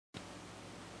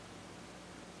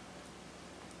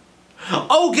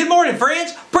Oh, good morning,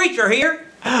 friends. Preacher here.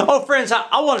 Oh, friends,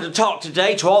 I wanted to talk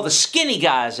today to all the skinny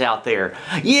guys out there.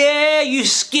 Yeah, you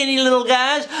skinny little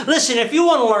guys. Listen, if you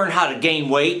want to learn how to gain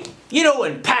weight,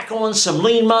 and pack on some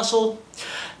lean muscle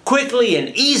quickly and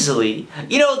easily,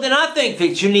 then I think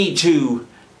that you need to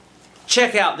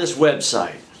check out this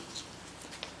website.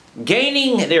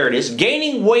 There it is,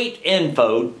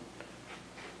 gainingweight.info.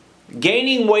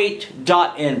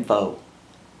 gainingweight.info.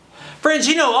 Friends,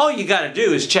 all you got to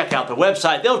do is check out the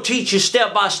website. They'll teach you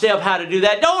step by step how to do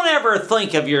that. Don't ever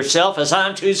think of yourself as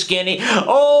I'm too skinny.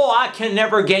 Oh, I can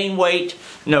never gain weight.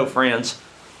 No, friends.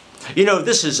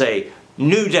 This is a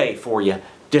new day for you.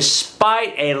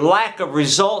 Despite a lack of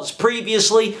results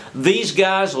previously, these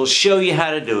guys will show you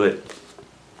how to do it.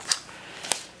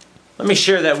 Let me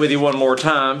share that with you one more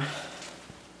time.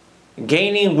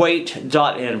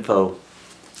 gainingweight.info.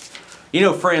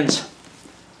 Friends,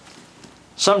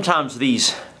 sometimes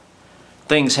these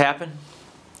things happen.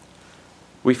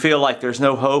 We feel like there's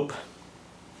no hope.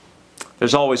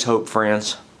 There's always hope,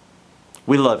 friends.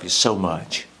 We love you so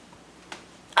much.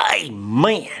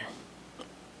 Amen.